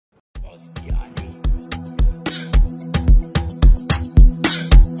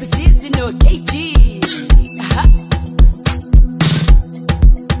know KG.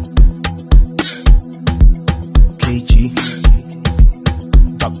 KG.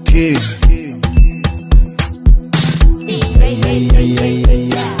 Okay.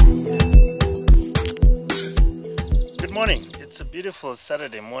 Good morning. It's a beautiful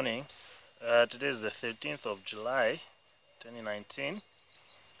Saturday morning. Today is the 13th of July 2019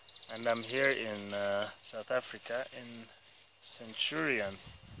 and I'm here in South Africa in Centurion,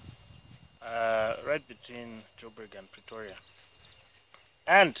 right between Joburg and Pretoria.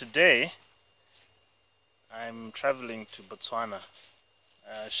 And today I'm traveling to Botswana.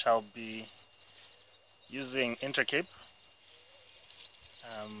 I shall be using Intercape,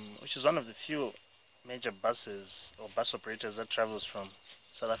 which is one of the few major buses or bus operators that travels from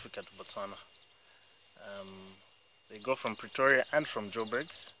South Africa to Botswana. They go from Pretoria and from Joburg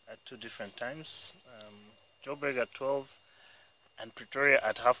at two different times. Joburg at 12 and Pretoria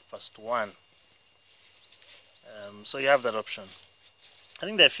at 1:30. So you have that option. I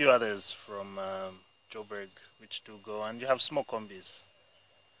think there are a few others from Joburg which do go, and you have small combis.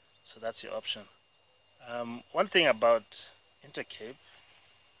 So that's your option. One thing about Intercape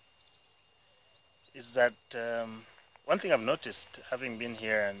is that one thing I've noticed having been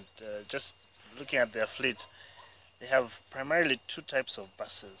here and just looking at their fleet, they have primarily two types of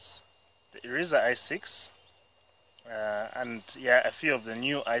buses. The Eriza i6 and yeah, a few of the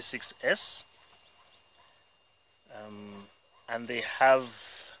new i6s, and they have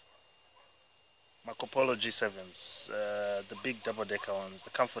Marcopolo G7s, the big double-decker ones, the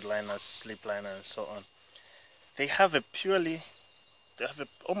comfort liners, sleep liner, and so on. They have an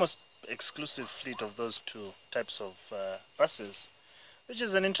almost exclusive fleet of those two types of buses, which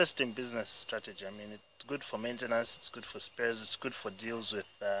is an interesting business strategy. I mean, it's good for maintenance, it's good for spares, it's good for deals with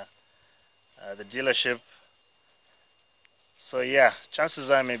the dealership. So yeah,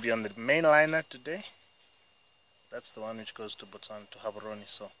 chances are maybe on the Mainliner today. That's the one which goes to Botswana, to Gaborone.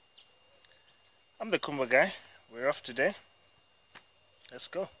 So I'm the Kumba guy. We're off today. Let's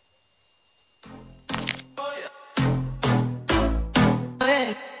go.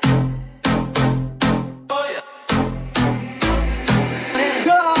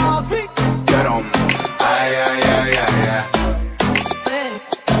 Get on. Ay, ay, ay, ay, ay.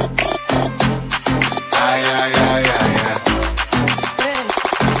 Ay, ay, ay, ay, ay.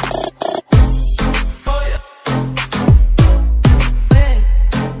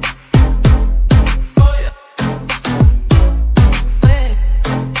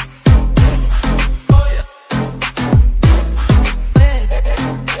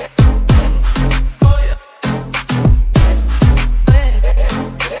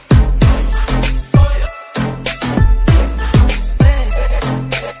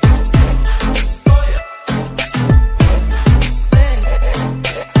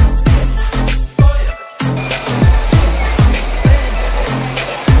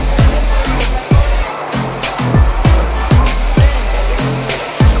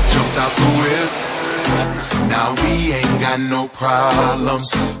 No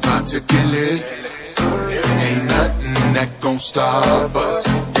problems, about to kill it. Ain't nothing that gon' stop us.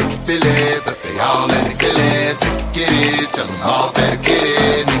 They can feel it, but they all let me feel it. They can get it, tell them all better get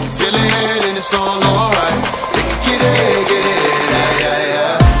it. Make you feel it, and it's all alright. They can get it, ay, ay,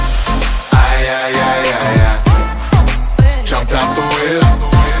 ay. Ay, ay, ay, ay, ay. Jumped out the whip.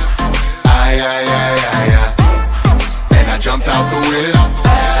 Ay, ay, ay, ay, ay. And I jumped out the whip.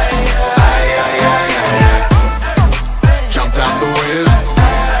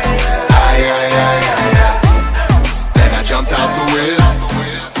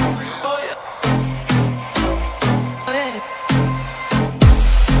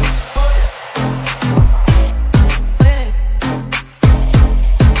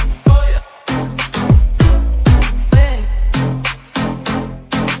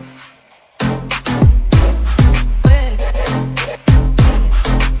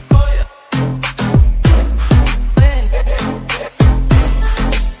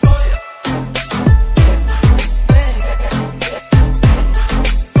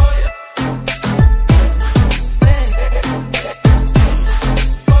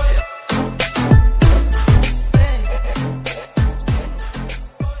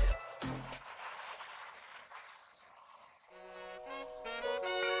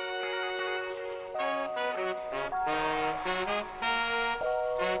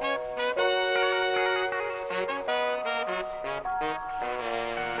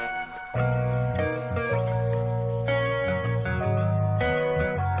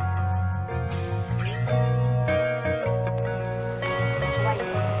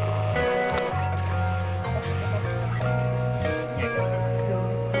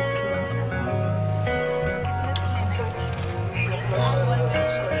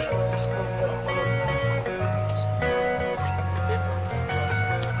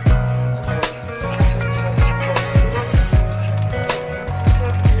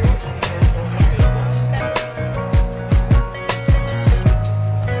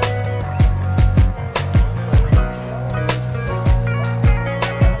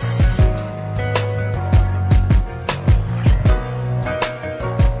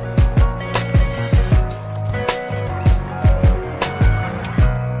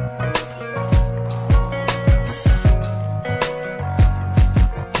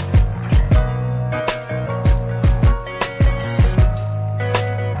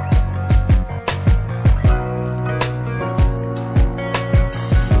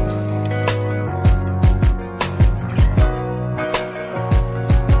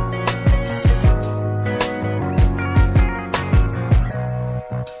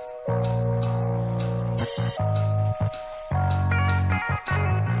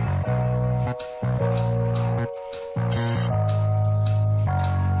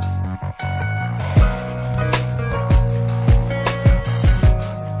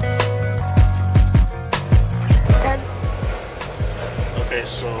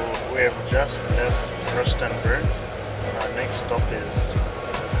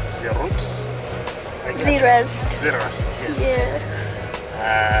 your route? Zeerust. Zeerust, yes. Yeah.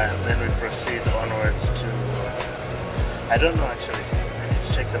 Then we proceed onwards to, I don't know actually, I need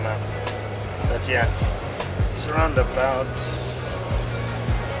to check the map. But yeah, it's around about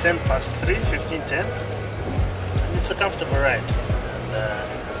 10 past 3, 15:10. And it's a comfortable ride. And,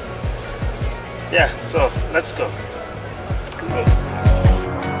 yeah, so let's go.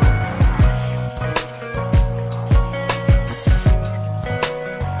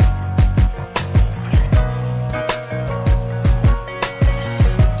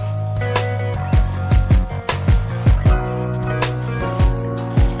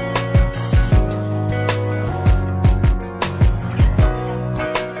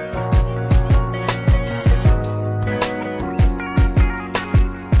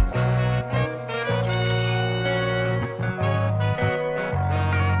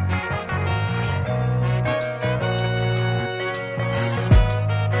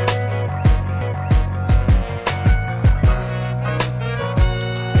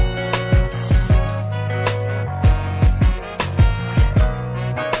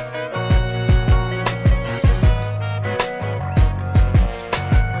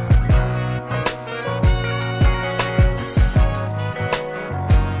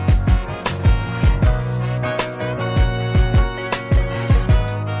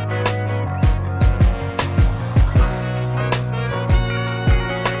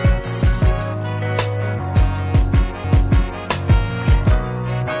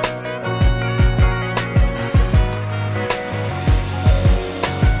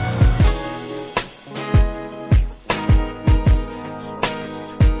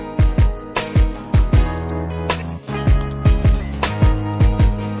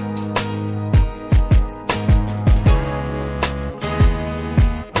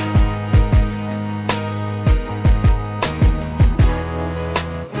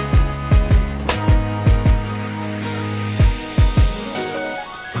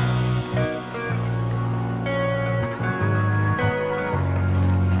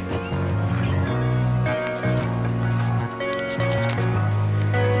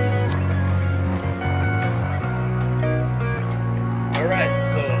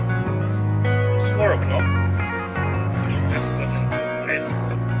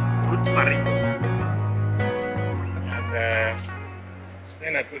 It's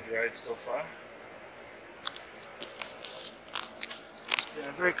been a good ride so far. It's been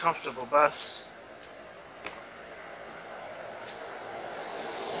a very comfortable bus.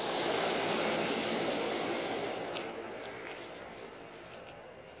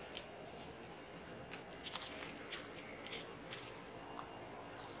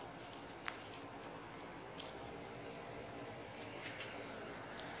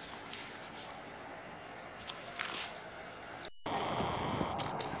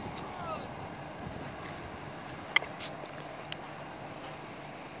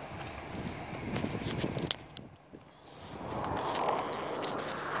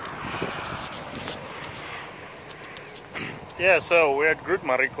 Yeah, so we're at Groot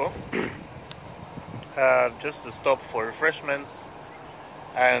Mariko, just to stop for refreshments,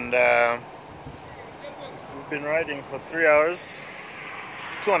 and we've been riding for 3 hours,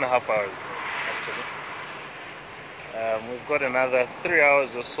 2.5 hours actually. We've got another 3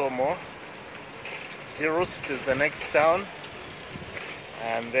 hours or so more. Zeerust is the next town,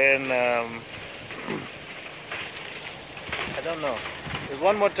 and then I don't know, there's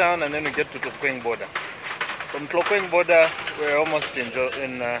one more town and then we get to Tlokeng border. From Tlokeng border, we're almost in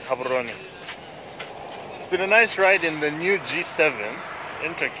Gaborone. It's been a nice ride in the new G7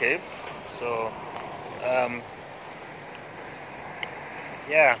 Intercape. So,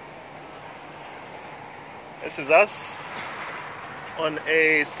 yeah, this is us on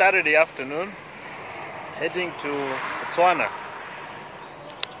a Saturday afternoon heading to Botswana.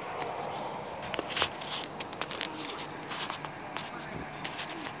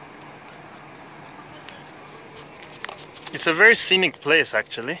 It's a very scenic place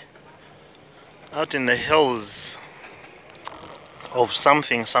actually, out in the hills of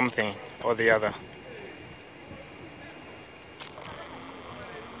something or the other.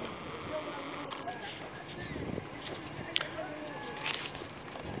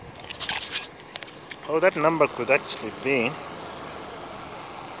 Oh, that number could actually be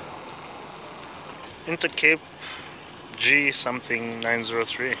Intercape G something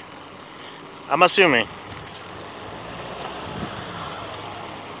 903. I'm assuming.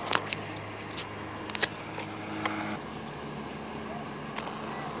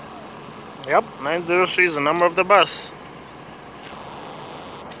 Yep, 903 is the number of the bus.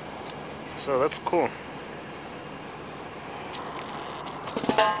 So that's cool.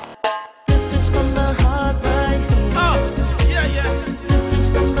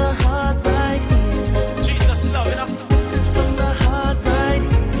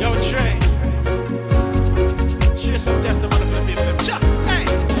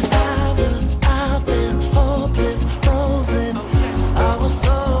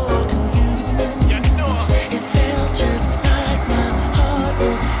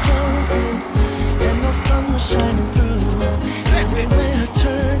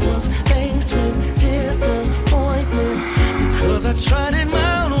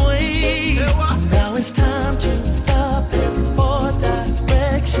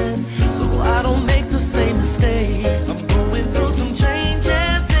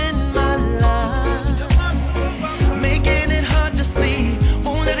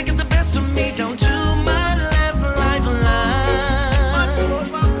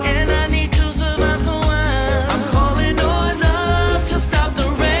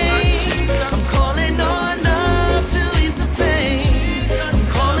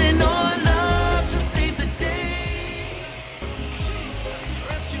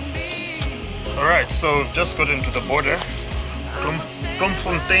 just got into the border,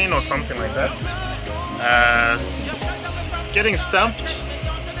 Bloemfontein or something like that. Getting stamped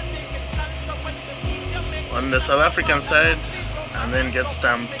on the South African side, and then get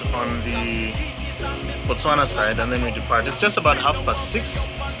stamped on the Botswana side, and then we depart. It's just about 6:30, so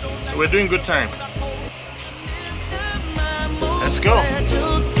we're doing good time. Let's go.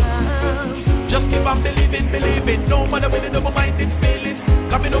 Just keep on believing. No matter with it, double minded feeling.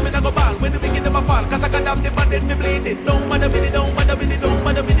 Coming home and I go ball when the wicked never fall. Cause I got off the bandit, me bleeding. No matter with it, don't matter with it, don't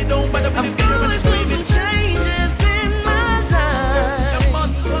matter with it, don't matter with it. I'm going through some changes in my life.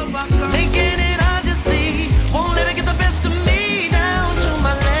 Making it hard to see. Won't let it get the best of me. Down to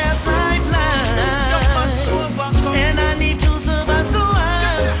my last lifeline. And I need to survive, so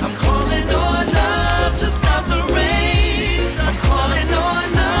I'm calling on love to stop the rain. I'm calling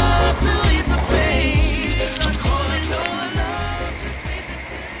on love to ease the pain. I'm calling on love to save the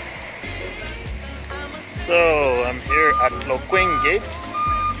day. So I'm here at Lokweng Gate.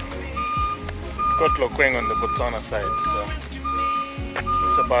 It's got Lokweng on the Botswana side, so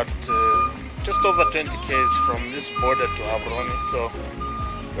it's about just over 20 k's from this border to Gaborone, so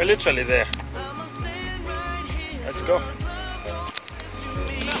we're literally there. Let's go.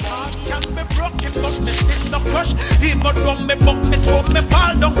 Can be broken, but me still no crush. Even from me buck me throat, me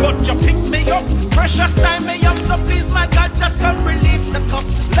fall down, but you pick me up. Precious time me up, so please my God, just come release the cup.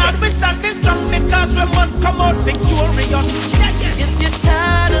 Lord, we standing strong because we must come out victorious. If you're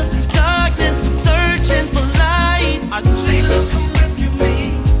tired of darkness, searching for light, Jesus, come rescue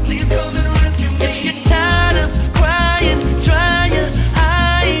me. Please come and rescue me. If you're tired of crying, dry your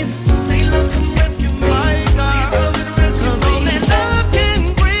eyes. Say, Lord, come rescue me. My God, please come and rescue me. 'Cause only love can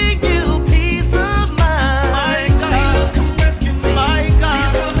bring you peace of mind. My God, say, Lord, come rescue me. My God,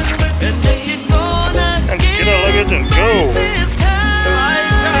 please come and rescue me. And if you're gonna Let's get our luggage and go. this time, my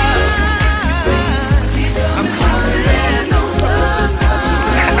God, please come and rescue me.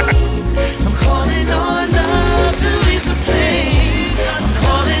 I'm calling on love to ease the pain. I'm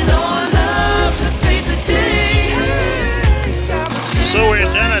calling on love to save the day. So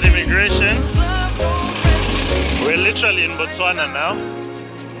we're done at immigration. We're literally in Botswana now.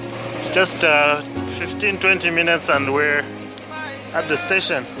 It's just 15-20 minutes and we're at the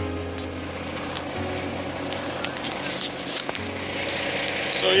station.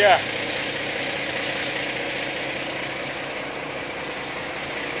 So yeah.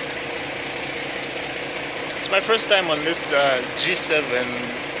 It's my first time on this G7,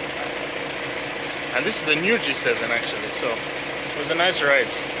 and this is the new G7 actually, so it was a nice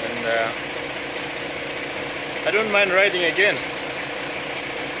ride, and I don't mind riding again.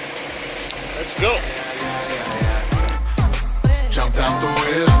 Let's go. Jumped out the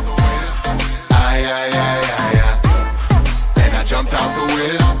wheel. Aye, aye, aye, aye, aye. And I jumped out the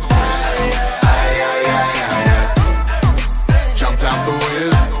wheel. Aye, aye, aye, aye, aye. Jumped out the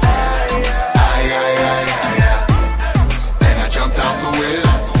wheel. Aye, aye, aye, aye, aye. And I jumped out the wheel.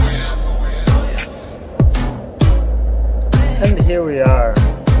 And here we are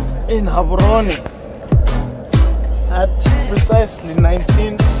in Gaborone at precisely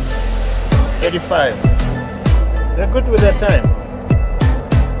 19:35. They're good with their time.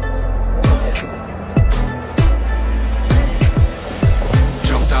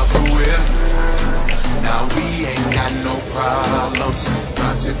 Jumped out the wheel. Now we ain't got no problems.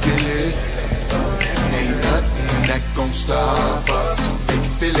 Got to kill it. Ain't nothing that gon' stop us. They can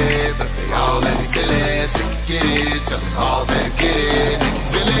feel it, but they all let me feel it. So they can get it, tell them all better get it. They can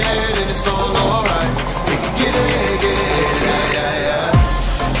feel it, and it's all alright. They can get it, yeah, yeah,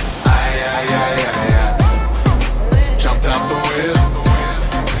 yeah. Aye, aye, aye, aye, aye. Jumped out the wheel.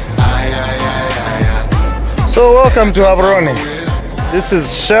 Aye, aye, aye, aye, aye. So welcome to Gaborone. This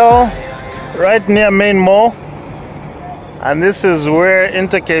is Shell, right near Main Mall, and this is where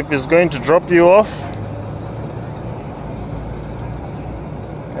Intercape is going to drop you off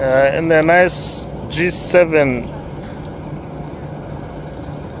in their nice G7.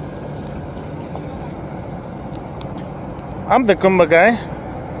 I'm the Kumba guy.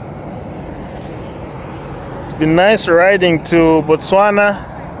 It's been nice riding to Botswana.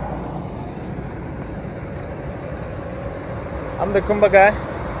 I'm the Kumba guy.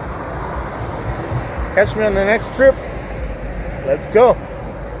 Catch me on the next trip. Let's go.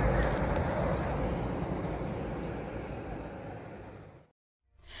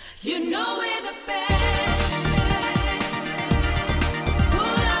 You know we're the best.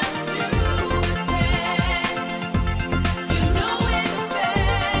 Put us through the test. You know we're the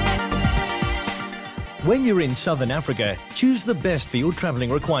best. When you're in Southern Africa, choose the best for your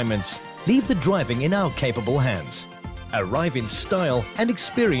travelling requirements. Leave the driving in our capable hands. Arrive in style and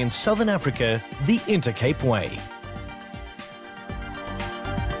experience Southern Africa the Intercape way.